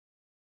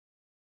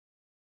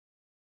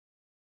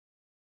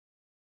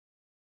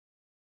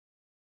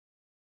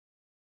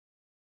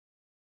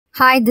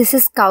Hi, this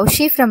is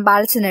Kaushi from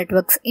Balance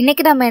Networks.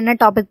 இன்னைக்கு நம்ம என்ன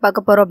டாபிக்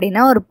பார்க்க போறோம்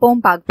அப்படின்னா ஒரு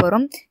போம் பார்க்க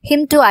போறோம்.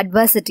 Hymn to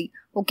Adversity.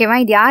 ஓகேவா?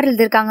 இது யார்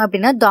எழுதிருக்காங்க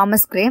அப்படின்னா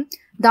தாமஸ் கிரே.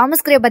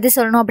 தாமஸ் கிரே பத்தி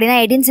சொல்லணும் அப்படின்னா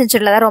 18th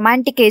centuryல தான்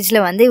ரொமான்டிக்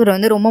ஏஜ்ல இவர்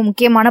ரொம்ப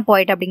முக்கியமான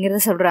போய்ட் அப்படிங்கறத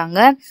சொல்றாங்க.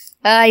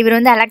 இவர்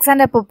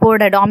அலெக்சாண்டர்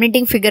போப்போட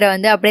டாமினேட்டிங் ஃபிகரை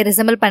அப்படியே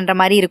ரிசம்பிள் பண்ற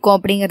மாதிரி இருக்கும்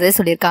அப்படிங்கறத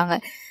சொல்லியிருக்காங்க.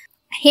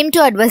 Hymn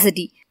to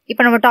Adversity.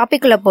 இப்போ நம்ம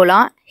டாபிக்குள்ள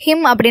போகலாம்.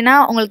 ஹிம் அப்படின்னா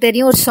உங்களுக்கு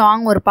தெரியும், ஒரு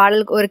சாங், ஒரு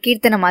பாடல், ஒரு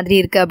கீர்த்தனை மாதிரி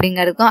இருக்கு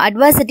அப்படிங்கிறதுக்கும்.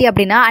 அட்வர்சிட்டி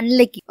அப்படின்னா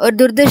அன்லக்கி, ஒரு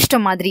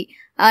துர்திருஷ்டம் மாதிரி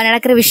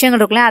நடக்கிற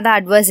விஷயங்கள் இருக்குல்ல, அதான்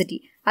அட்வர்சிட்டி.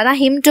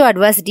 அதான் ஹிம் டு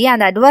அட்வர்சிட்டி.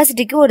 அந்த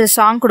அட்வர்சிட்டிக்கு ஒரு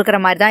சாங் கொடுக்குற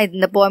மாதிரி தான்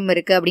இந்த போயம்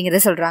இருக்கு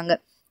அப்படிங்கிறத சொல்றாங்க.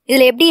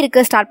 இதுல எப்படி இருக்கு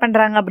ஸ்டார்ட்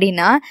பண்றாங்க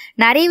அப்படின்னா,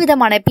 நிறைய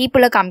விதமான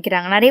பீப்புளை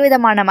காமிக்கிறாங்க, நிறைய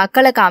விதமான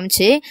மக்களை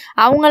காமிச்சு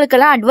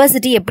அவங்களுக்கெல்லாம்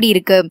அட்வர்சிட்டி எப்படி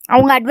இருக்கு,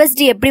 அவங்க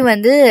அட்வர்சிட்டி எப்படி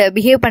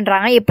பிஹேவ்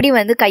பண்றாங்க, எப்படி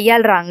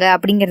கையாளுறாங்க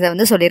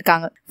அப்படிங்கறத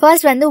சொல்லியிருக்காங்க.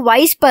 ஃபர்ஸ்ட்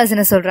வைஸ்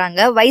பர்சனை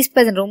சொல்றாங்க. வைஸ்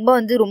பர்சன்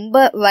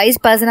ரொம்ப வைஸ்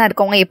பர்சனா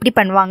இருக்கவங்க எப்படி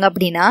பண்ணுவாங்க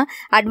அப்படின்னா,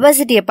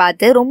 அட்வர்சிட்டியை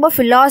பார்த்து ரொம்ப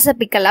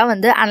பிலாசபிக்கலா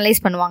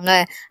அனலைஸ் பண்ணுவாங்க,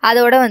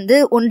 அதோட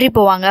ஒன்றி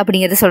போவாங்க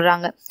அப்படிங்கறத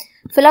சொல்றாங்க.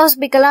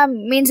 பிலாசபிக்கலா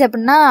மீன்ஸ்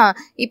எப்படின்னா,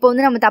 இப்போ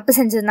நம்ம தப்பு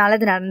செஞ்சதுனால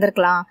இது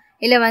நடந்திருக்கலாம்,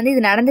 இல்ல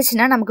இது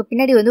நடந்துச்சுன்னா நமக்கு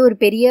பின்னாடி ஒரு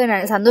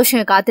பெரிய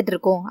சந்தோஷம் காத்துட்டு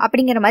இருக்கும்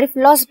அப்படிங்கிற மாதிரி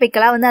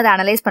பிலாசபிக்கலா அதை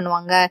அனலைஸ்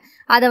பண்ணுவாங்க,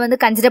 அதை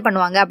கன்சிடர்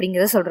பண்ணுவாங்க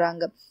அப்படிங்கறத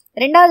சொல்றாங்க.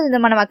 ரெண்டாவது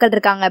விதமான மக்கள்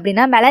இருக்காங்க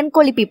அப்படின்னா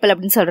மெலன்கோலி பீப்புள்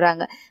அப்படின்னு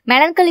சொல்றாங்க.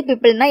 மெலன்கோலி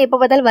பீப்புள்னா எப்ப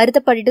பார்த்தாலும்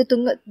வருத்தப்பட்டு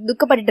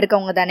துக்கப்பட்டு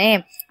இருக்கவங்க தானே.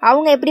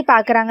 அவங்க எப்படி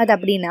பாக்குறாங்க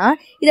அப்படின்னா,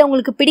 இது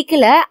அவங்களுக்கு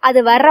பிடிக்கல, அது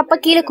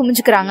வர்றப்ப கீழே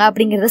குமிஞ்சுக்கிறாங்க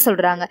அப்படிங்கறத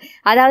சொல்றாங்க.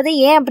 அதாவது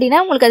ஏன் அப்படின்னா,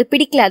 உங்களுக்கு அது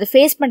பிடிக்கல, அது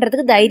ஃபேஸ்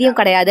பண்றதுக்கு தைரியம்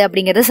கிடையாது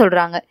அப்படிங்கறத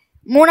சொல்றாங்க.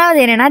 மூணாவது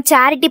என்னன்னா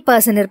சேரிட்டி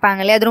பர்சன்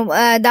இருப்பாங்களே, அது ரொம்ப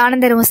தான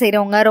தர்மம்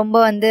செய்யறவங்க, ரொம்ப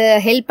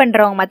ஹெல்ப்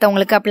பண்றவங்க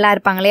மற்றவங்களுக்கு அப்படிலாம்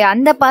இருப்பாங்களே,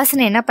 அந்த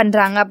பர்சன் என்ன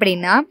பண்றாங்க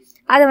அப்படின்னா,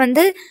 அதை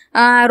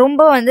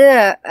ரொம்ப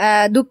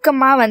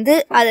துக்கமா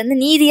அது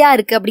நீதியா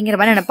இருக்கு அப்படிங்கிற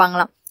மாதிரி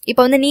நினைப்பாங்களாம்.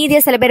 இப்போ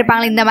நீதியா சில பேர்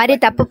இருப்பாங்களே, இந்த மாதிரி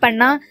தப்பு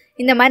பண்ணா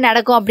இந்த மாதிரி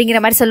நடக்கும்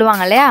அப்படிங்கிற மாதிரி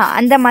சொல்லுவாங்க இல்லையா,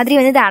 அந்த மாதிரி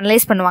இதை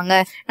அனலைஸ் பண்ணுவாங்க.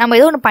 நம்ம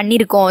ஏதோ ஒன்று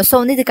பண்ணியிருக்கோம், ஸோ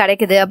இது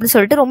கிடைக்குது அப்படின்னு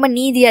சொல்லிட்டு ரொம்ப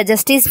நீதியா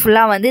ஜஸ்டிஸ்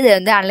ஃபுல்லா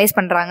இதை அனலைஸ்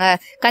பண்றாங்க,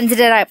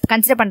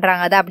 கன்சிடர்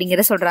பண்றாங்க அதை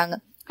அப்படிங்கிறத சொல்றாங்க.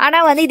 ஆனா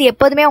இது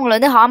எப்போதுமே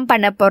அவங்களை ஹார்ம்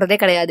பண்ண போறதே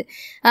கிடையாது.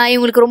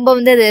 இவங்களுக்கு ரொம்ப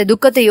அது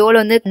துக்கத்தையோ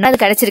அது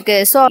கிடைச்சிருக்கு,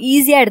 ஸோ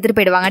ஈஸியா எடுத்துட்டு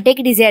போயிடுவாங்க, டேக்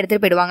இட் ஈஸியா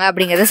எடுத்துட்டு போயிடுவாங்க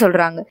அப்படிங்கறத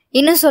சொல்றாங்க.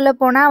 இன்னும் சொல்ல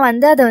போனா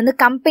அதை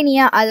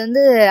கம்பெனியா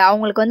அது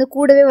அவங்களுக்கு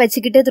கூடவே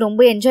வச்சுக்கிட்டு அது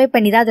ரொம்ப என்ஜாய்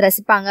பண்ணி தான் அதை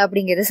ரசிப்பாங்க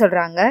அப்படிங்கறத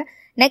சொல்றாங்க.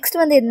 நெக்ஸ்ட்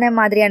என்ன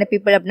மாதிரியான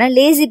பீப்புள் அப்படின்னா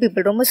லேசி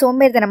பீப்புள், ரொம்ப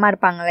சோம்பேறித்தனமா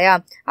இருப்பாங்க இல்லையா,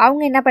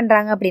 அவங்க என்ன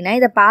பண்றாங்க அப்படின்னா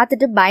இதை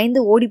பார்த்துட்டு பயந்து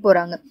ஓடி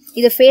போறாங்க.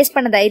 இதை ஃபேஸ்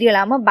பண்ண தைரியம்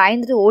இல்லாம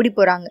பயந்துட்டு ஓடி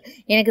போறாங்க.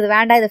 எனக்கு இது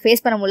வேண்டாம், இதை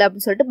ஃபேஸ் பண்ண முடியல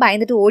அப்படின்னு சொல்லிட்டு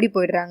பயந்துட்டு ஓடி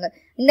போயிடுறாங்க.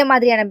 இந்த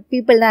மாதிரியான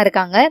பீப்புள் தான்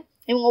இருக்காங்க.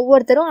 இவங்க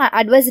ஒவ்வொருத்தரும்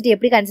அட்வர்சிட்டி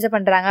எப்படி கன்சிடர்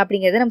பண்றாங்க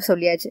அப்படிங்கறத நம்ம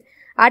சொல்லியாச்சு.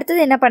 அடுத்தது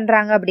என்ன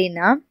பண்றாங்க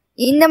அப்படின்னா,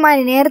 இந்த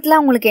மாதிரி நேரத்துல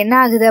அவங்களுக்கு என்ன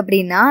ஆகுது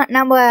அப்படின்னா,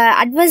 நம்ம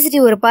அட்வர்சிட்டி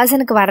ஒரு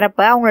பர்சனுக்கு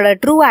வர்றப்ப அவங்களோட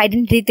ட்ரூ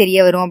ஐடென்டிட்டி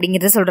தெரிய வரும்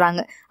அப்படிங்கறத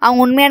சொல்றாங்க.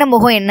 அவங்க உண்மையான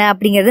முகம் என்ன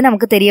அப்படிங்கிறது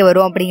நமக்கு தெரிய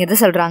வரும் அப்படிங்கறத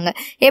சொல்றாங்க.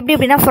 எப்படி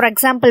அப்படின்னா, ஃபார்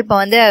எக்ஸாம்பிள்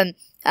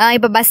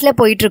இப்போ பஸ்ல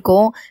போயிட்டு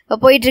இருக்கோம்,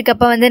 போயிட்டு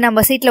இருக்கப்ப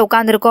நம்ம சீட்ல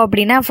உட்காந்துருக்கோம்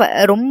அப்படின்னா,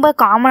 ரொம்ப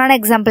காமனான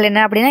எக்ஸாம்பிள்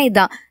என்ன அப்படின்னா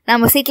இதுதான்.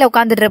 நம்ம சீட்ல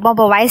உட்காந்துட்டு இருப்போம்,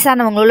 இப்போ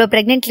வயசானவங்களோ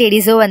பிரெக்னென்ட்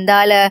லேடிஸோ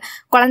வந்தால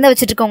குழந்தை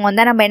வச்சுட்டு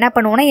இருக்கவங்க நம்ம என்ன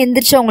பண்ணுவோம்னா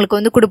எந்திரிச்சு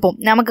அவங்களுக்கு கொடுப்போம்.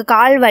 நமக்கு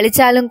கால்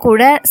வலிச்சாலும்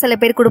கூட சில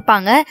பேர்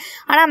கொடுப்பாங்க,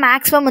 ஆனா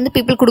மேக்ஸிமம்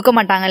பீப்புள் கொடுக்க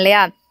மாட்டாங்க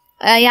இல்லையா,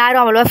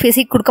 யாரும் அவ்வளோவா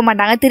சீட் கொடுக்க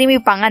மாட்டாங்க,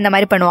 திரும்பிப்பாங்க, அந்த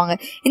மாதிரி பண்ணுவாங்க.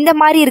 இந்த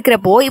மாதிரி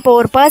இருக்கிறப்போ இப்போ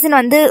ஒரு பர்சன்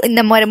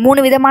இந்த மாதிரி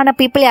 3 விதமான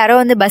பீப்புள் யாரோ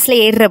பஸ்ல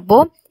ஏறுறப்போ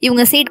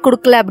இவங்க சீட்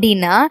கொடுக்கல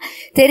அப்படின்னா,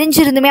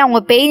 தெரிஞ்சிருந்துமே அவங்க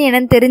பெயின்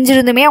என்னன்னு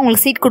தெரிஞ்சிருந்துமே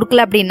அவங்களுக்கு சீட்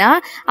கொடுக்கல அப்படின்னா,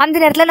 அந்த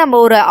நேரத்துல நம்ம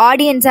ஒரு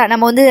ஆடியன்ஸா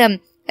நம்ம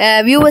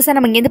வியூவர்ஸா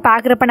நம்ம இங்கேருந்து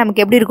பாக்குறப்ப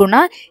நமக்கு எப்படி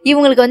இருக்கும்னா,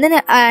 இவங்களுக்கு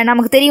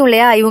நமக்கு தெரியும்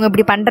இல்லையா, இவங்க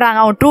இப்படி பண்றாங்க,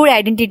 அவங்க ட்ரூ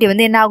ஐடென்டிட்டி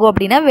என்ன ஆகும்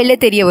அப்படின்னா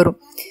வெளில தெரிய வரும்.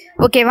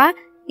 ஓகேவா?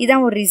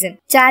 இதான் ஒரு reason.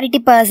 Charity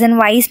person,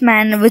 wise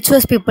man,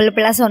 virtuous people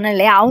இப்பெல்லாம் சொன்னேன்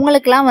இல்லையா,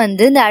 அவங்களுக்குலாம்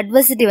இந்த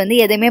அட்வர்சிட்டி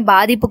எதுவுமே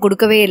பாதிப்பு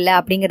கொடுக்கவே இல்லை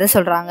அப்படிங்கறத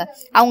சொல்றாங்க.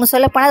 அவங்க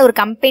சொல்ல போனா ஒரு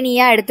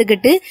கம்பெனியா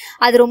எடுத்துக்கிட்டு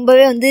அது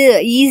ரொம்பவே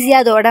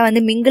ஈஸியா அதோட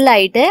மிங்கிள்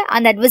ஆயிட்டு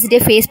அந்த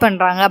அட்வர்சிட்டியை ஃபேஸ்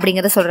பண்றாங்க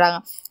அப்படிங்கறத சொல்றாங்க.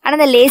 ஆனா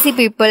இந்த லேசி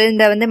பீப்புள்,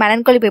 இந்த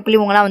மெலன்கோலி பீப்புள்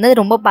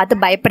இவங்கலாம் ரொம்ப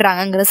பார்த்து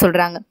பயப்படுறாங்கிறத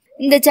சொல்றாங்க.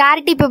 இந்த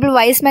சேரிட்டி பீப்புள்,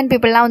 வைஸ்மேன்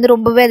பீப்புள்லாம்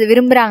ரொம்பவே அதை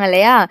விரும்புறாங்க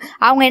இல்லையா,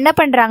 அவங்க என்ன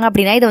பண்றாங்க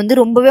அப்படின்னா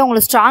இதை ரொம்பவே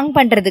அவங்களை ஸ்ட்ராங்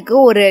பண்றதுக்கு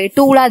ஒரு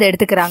டூலா அதை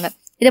எடுத்துக்கிறாங்க.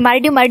 இது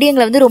மறுபடியும்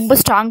எங்களை ரொம்ப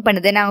ஸ்ட்ராங்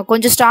பண்ணுது, நாங்கள்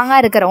கொஞ்சம் ஸ்ட்ராங்கா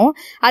இருக்கிறோம்,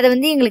 அதை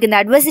எங்களுக்கு இந்த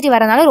அட்வர்சிட்டி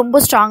வரனால ரொம்ப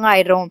ஸ்ட்ராங்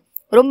ஆயிடுறோம்,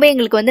 ரொம்ப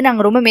எங்களுக்கு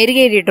நாங்கள் ரொம்ப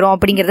மெருகேறிடுறோம்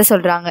அப்படிங்கறத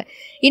சொல்றாங்க.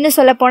 இன்னும்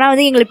சொல்ல போனா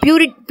எங்களுக்கு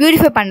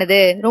பியூரிஃபை பண்ணுது,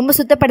 ரொம்ப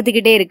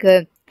சுத்தப்படுத்திக்கிட்டே இருக்கு.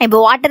 இப்போ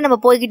வாட்டர் நம்ம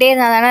போய்கிட்டே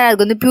இருந்தாதானே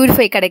அதுக்கு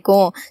பியூரிஃபை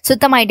கிடைக்கும்,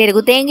 சுத்தமாயிட்டே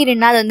இருக்கும். தேங்கி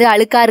நின்னா அது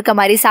அழுக்கா இருக்க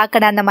மாதிரி,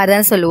 சாக்கடை அந்த மாதிரி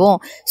தான் சொல்லுவோம்.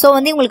 ஸோ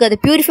உங்களுக்கு அது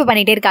பியூரிஃபை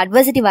பண்ணிட்டே இருக்கு.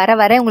 அட்வர்சிட்டி வர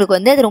வர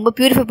உங்களுக்கு அது ரொம்ப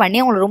பியூரிஃபை பண்ணி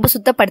அவங்களை ரொம்ப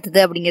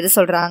சுத்தப்படுத்துது அப்படிங்கறத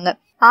சொல்றாங்க.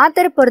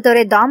 ஆத்தரை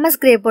பொறுத்தவரை,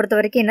 தாமஸ் கிரே பொறுத்த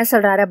வரைக்கும் என்ன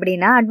சொல்றாரு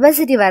அப்படின்னா,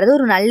 அட்வர்சிட்டி வர்றது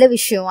ஒரு நல்ல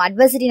விஷயம்,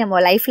 அட்வர்சிட்டி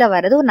நம்ம லைஃப்ல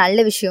வர்றது ஒரு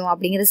நல்ல விஷயம்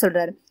அப்படிங்கறத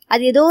சொல்றாரு.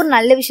 அது ஏதோ ஒரு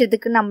நல்ல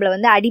விஷயத்துக்கு நம்மள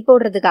அடி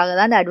போடுறதுக்காக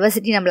தான் அந்த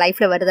அட்வர்சிட்டி நம்ம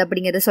லைஃப்ல வருது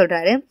அப்படிங்கறத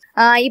சொல்றாரு.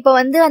 இப்போ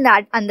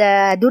அந்த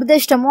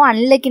துர்திருஷ்டமோ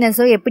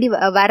அன்லக்கினஸோ எப்படி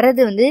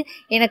வர்றது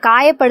என்னை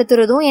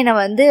காயப்படுத்துறதும், என்னை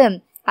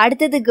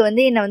அடுத்ததுக்கு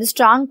என்னை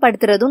ஸ்ட்ராங்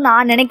படுத்துறதும்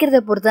நான்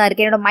நினைக்கிறத பொறுத்து தான்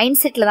இருக்கு, என்னோட மைண்ட்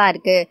செட்ல தான்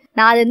இருக்கு.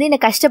 நான் அது என்னை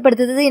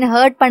கஷ்டப்படுத்துறது, என்னை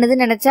ஹர்ட்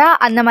பண்ணுதுன்னு நினைச்சா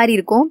அந்த மாதிரி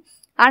இருக்கும்.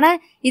 ஆனால்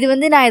இது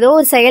வந்து நான் ஏதோ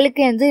ஒரு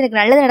செயலுக்கு வந்து எனக்கு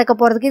நல்லது நடக்க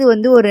போகிறதுக்கு இது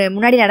வந்து ஒரு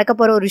முன்னாடி நடக்க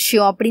போகிற ஒரு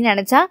விஷயம் அப்படின்னு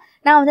நினச்சா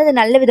நான் வந்து அதை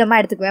நல்ல விதமாக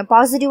எடுத்துக்குவேன்.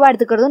 பாசிட்டிவாக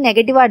எடுத்துக்கிறதும்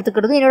நெகட்டிவாக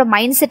எடுத்துக்கிறதும் என்னோட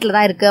மைண்ட் செட்டில்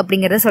தான் இருக்குது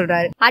அப்படிங்கிறத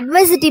சொல்கிறாரு.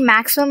 அட்வர்சிட்டி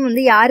மேக்ஸிமம்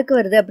வந்து யாருக்கு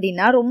வருது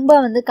அப்படின்னா ரொம்ப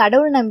வந்து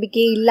கடவுள்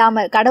நம்பிக்கை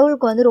இல்லாமல்,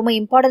 கடவுளுக்கு வந்து ரொம்ப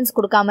இம்பார்ட்டன்ஸ்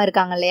கொடுக்காம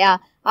இருக்காங்க இல்லையா,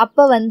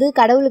 அப்போ வந்து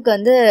கடவுளுக்கு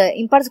வந்து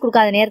இம்பார்ட்டன்ஸ்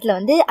கொடுக்காத நேரத்தில்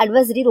வந்து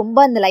அட்வர்சிட்டி ரொம்ப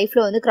அந்த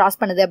லைஃப்பில் வந்து கிராஸ்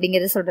பண்ணுது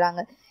அப்படிங்கிறத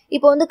சொல்கிறாங்க.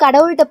 இப்போ வந்து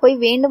கடவுள்கிட்ட போய்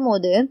வேண்டும்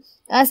போது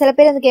சில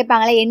பேர் வந்து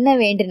கேட்பாங்களே என்ன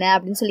வேண்டுன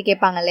அப்படின்னு சொல்லி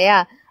கேட்பாங்க இல்லையா.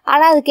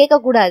 ஆனால் அது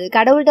கேட்கக்கூடாது.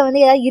 கடவுள்கிட்ட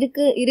வந்து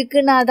ஏதாவது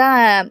இருக்குன்னா தான்,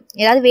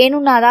 ஏதாவது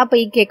வேணும்னா தான்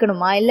போய்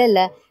கேட்கணுமா?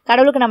 இல்லை,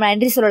 கடவுளுக்கு நம்ம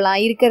நன்றி சொல்லலாம்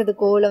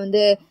இருக்கிறதுக்கோ, இல்லை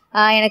வந்து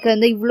எனக்கு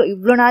வந்து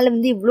இவ்வளோ நாள்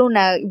வந்து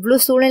இவ்வளோ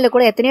சூழ்நிலை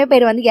கூட எத்தனையோ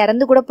பேர் வந்து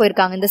இறந்து கூட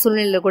போயிருக்காங்க இந்த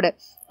சூழ்நிலையில் கூட.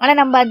 ஆனால்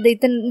நம்ம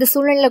இந்த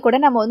சூழ்நிலையில் கூட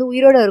நம்ம வந்து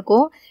உயிரோடு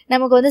இருக்கோம்,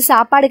 நமக்கு வந்து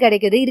சாப்பாடு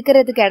கிடைக்குது,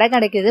 இருக்கிறதுக்கு இடம்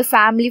கிடைக்குது,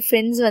 ஃபேமிலி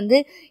ஃப்ரெண்ட்ஸ் வந்து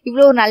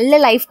இவ்வளோ நல்ல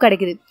லைஃப்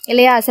கிடைக்குது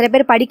இல்லையா. சில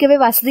பேர் படிக்கவே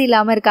வசதி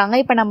இல்லாமல் இருக்காங்க,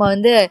 இப்போ நம்ம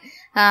வந்து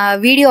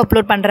வீடியோ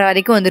அப்லோட் பண்ணுற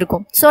வரைக்கும்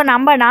வந்திருக்கும். ஸோ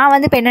நான்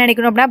வந்து இப்போ என்ன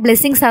நினைக்கணும் அப்படின்னா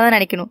பிளெஸிங்ஸாக தான்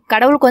நினைக்கணும்.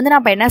 கடவுளுக்கு வந்து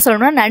நான் இப்போ என்ன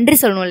சொல்லணும்னா நன்றி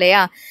சொல்லணும்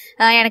இல்லையா.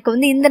 எனக்கு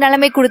வந்து இந்த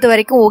நிலைமை கொடுத்த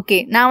வரைக்கும் ஓகே.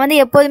 நான் வந்து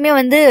எப்போதுமே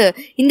வந்து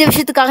இந்த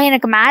விஷயத்துக்காக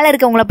எனக்கு மேலே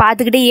இருக்கவங்கள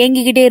பார்த்துக்கிட்டே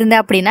ஏங்கிக்கிட்டே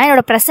இருந்தேன் அப்படின்னா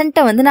என்னோட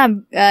ப்ரெசென்ட்டை வந்து நான்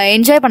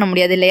என்ஜாய் பண்ண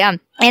முடியாது இல்லையா.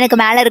 எனக்கு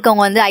மேலே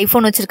இருக்கவங்க வந்து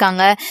ஐஃபோன்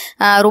வச்சுருக்காங்க,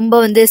 ரொம்ப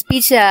வந்து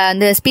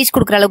ஸ்பீச்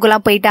கொடுக்குற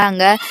அளவுக்குலாம்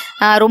போயிட்டாங்க,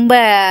 ரொம்ப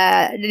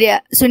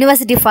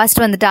யூனிவர்சிட்டி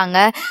ஃபர்ஸ்ட் வந்துட்டாங்க,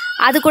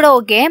 அது கூட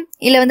ஓகே.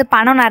 இல்லை வந்து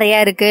பணம் நிறையா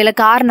இருக்குது, இல்லை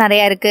கார்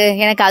நிறையா இருக்குது,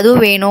 எனக்கு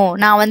அதுவும் வேணும்,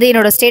 நான் வந்து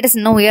என்னோடய ஸ்டேட்டஸ்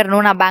இன்னும்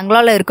உயரணும், நான்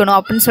பெங்களூரில் இருக்கணும்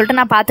அப்படின்னு சொல்லிட்டு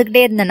நான்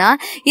பார்த்துக்கிட்டே இருந்தேன்னா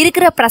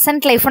இருக்கிற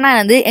ப்ரெசென்ட் லைஃப்பை நான்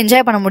வந்து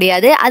என்ஜாய் பண்ண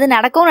முடியாது, அது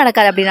நடக்கவும்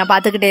நடக்காது அப்படி நான்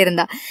பார்த்துக்கிட்டே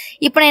இருந்தேன்.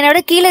 இப்போ நான்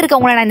என்னோட கீழே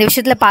இருக்கவங்கள நான் இந்த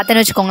விஷயத்தில்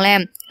பார்த்தேன்னு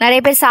வச்சுக்கோங்களேன், நிறைய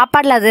பேர்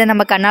சாப்பாடில் அது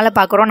நம்ம கண்ணால்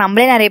பார்க்குறோம்,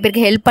 நம்மளே நிறைய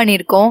பேருக்கு ஹெல்ப்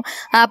பண்ணியிருக்கோம்.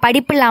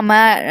 படிப்பு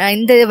இல்லாமல்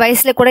இந்த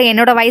வயசில் கூட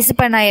என்னோட வயசு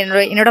இப்போ நான்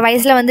என்னோட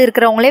வயசில் வந்து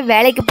இருக்கிறவங்களே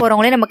வேலைக்கு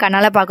போகிறவங்களே நம்ம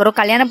கண்ணால் பார்க்குறோம்,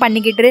 கல்யாணம்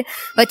பண்ணிக்கிட்டு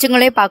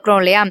வச்சுங்களே பார்க்குறோம்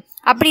இல்லையா.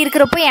 அப்படி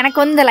இருக்கிறப்போ எனக்கு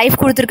வந்து இந்த லைஃப்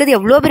கொடுத்துருக்குது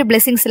எவ்வளோ பெரிய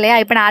பிளெஸிங்ஸ் இல்லையா.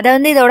 இப்போ நான் அதை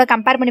வந்து இதோட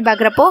கம்பேர் பண்ணி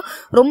பார்க்குறப்போ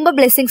ரொம்ப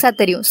பிளெஸிங்ஸாக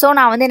தெரியும். ஸோ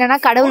நான் வந்து என்னென்னா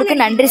கடவுளுக்கு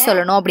நன்றி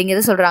சொல்லணும்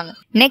அப்படிங்கிறத சொல்கிறாங்க.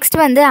 நெக்ஸ்ட்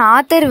வந்து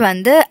ஆத்தர்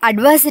வந்து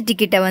அட்வர்சிட்டி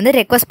கிட்ட வந்து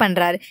ரெக்வஸ்ட்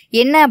பண்ணுறாரு.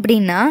 என்ன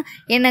அப்படின்னா,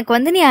 எனக்கு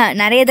வந்து நீ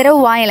நிறைய தடவை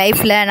வா என்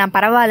லைஃப்பில், நான்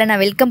பரவாயில்ல,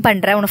 நான் வெல்கம்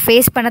பண்ணுறேன், உன்னை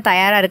ஃபேஸ் பண்ண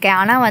தயாராக இருக்கேன்,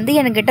 ஆனால் வந்து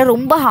என்கிட்ட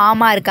ரொம்ப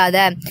ஹார்மாக இருக்காத,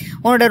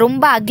 உன்னோட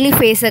ரொம்ப அக்லி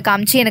ஃபேஸை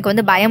காமிச்சு எனக்கு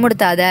வந்து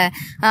பயமுடுத்தாத,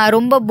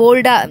 ரொம்ப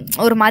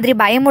போல்டாக ஒரு மாதிரி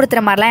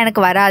பயமுடுத்துகிற மாதிரிலாம்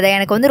எனக்கு வராத,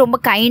 எனக்கு வந்து ரொம்ப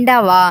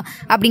கைண்டாக வா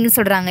அப்படிங்கிற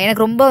சொல்கிறாங்க.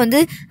 எனக்கு ரொம்ப வந்து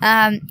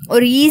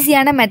ஒரு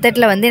ஈஸியான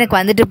மெத்தடில் வந்து எனக்கு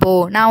வந்துட்டு போ,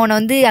 நான் உன்னை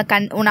வந்து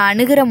உன்னை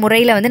அணுகிற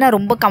முறையில் வந்து நான்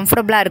ரொம்ப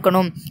கம்ஃபர்டபுளாக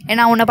இருக்கணும்,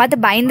 நான் உன்னை பார்த்து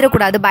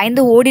பயந்துடக்கூடாது,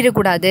 பயந்து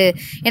ஓடிடக்கூடாது,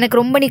 எனக்கு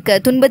ரொம்ப நீ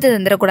துன்பத்தை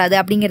தந்துடக்கூடாது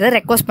அப்படிங்கிறத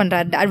ரெக்வஸ்ட்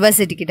பண்ணுறாரு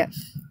அட்வர்சிட்டி கிட்ட.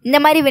 இந்த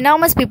மாதிரி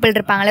வினாமஸ் பீப்புள்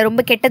இருப்பாங்களே,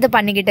 ரொம்ப கெட்டது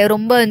பண்ணிக்கிட்டு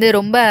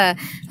ரொம்ப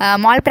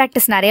மால்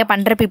ப்ராக்டிஸ் நிறைய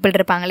பண்ணுற பீப்புள்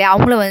இருப்பாங்களே,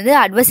 அவங்கள வந்து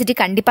அட்வர்சிட்டி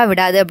கண்டிப்பாக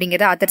விடாது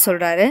அப்படிங்கிறத ஆத்தர்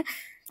சொல்கிறாரு.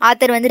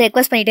 ஆத்தர் வந்து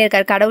ரெக்வஸ்ட் பண்ணிகிட்டே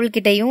இருக்காரு,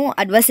 கடவுள்கிட்டையும்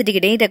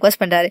அட்வர்சிட்டிகிட்டையும்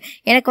ரெக்வஸ்ட் பண்ணுறாரு.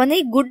 எனக்கு வந்து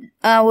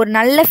ஒரு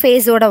நல்ல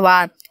ஃபேஸோட வா,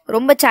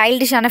 ரொம்ப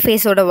சைல்டிஷான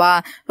ஃபேஸோட வா,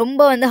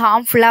 ரொம்ப வந்து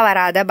ஹார்ம்ஃபுல்லாக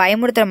வராத,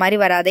 பயமுறுத்துற மாதிரி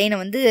வராத, என்னை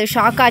வந்து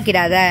ஷாக்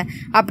ஆக்கிடாத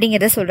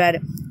அப்படிங்கிறத சொல்கிறாரு.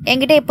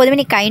 என்கிட்ட எப்போதுமே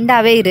நீ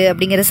கைண்டாகவே இரு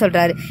அப்படிங்கிறத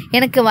சொல்கிறாரு.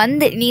 எனக்கு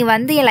வந்து நீ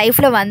வந்து என்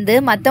லைஃப்பில் வந்து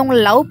மற்றவங்கள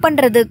லவ்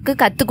பண்ணுறதுக்கு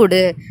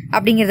கற்றுக்கொடு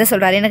அப்படிங்கிறத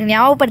சொல்கிறாரு. எனக்கு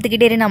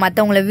ஞாபகப்படுத்திக்கிட்டே இரு, நான்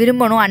மற்றவங்கள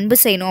விரும்பணும், அன்பு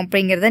செய்யணும்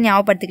அப்படிங்கிறத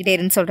ஞாபகப்படுத்திக்கிட்டே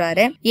இருன்னு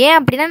சொல்கிறாரு. ஏன்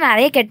அப்படின்னா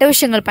நிறைய கெட்ட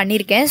விஷயங்கள்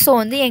பண்ணியிருக்கேன், ஸோ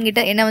வந்து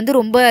என்னை வந்து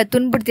ரொம்ப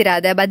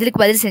துன்புறுத்திடாத,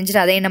 பதிலுக்கு பதில்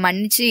செஞ்சிடாத, என்னை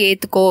மன்னிச்சு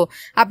ஏற்றுக்கோ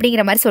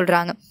அப்படிங்கிற மாதிரி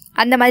சொல்கிறாங்க.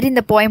 அந்த மாதிரி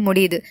இந்த போயம்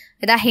முடியுது.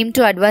 இதான் ஹிம்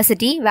டு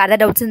அட்வர்சிட்டி. வேறு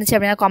ஏதாவது டவுட்ஸ் இருந்துச்சு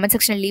அப்படின்னா காமெண்ட்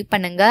செக்ஷனில் லீவ்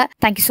பண்ணுங்கள்.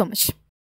 Thank you so much.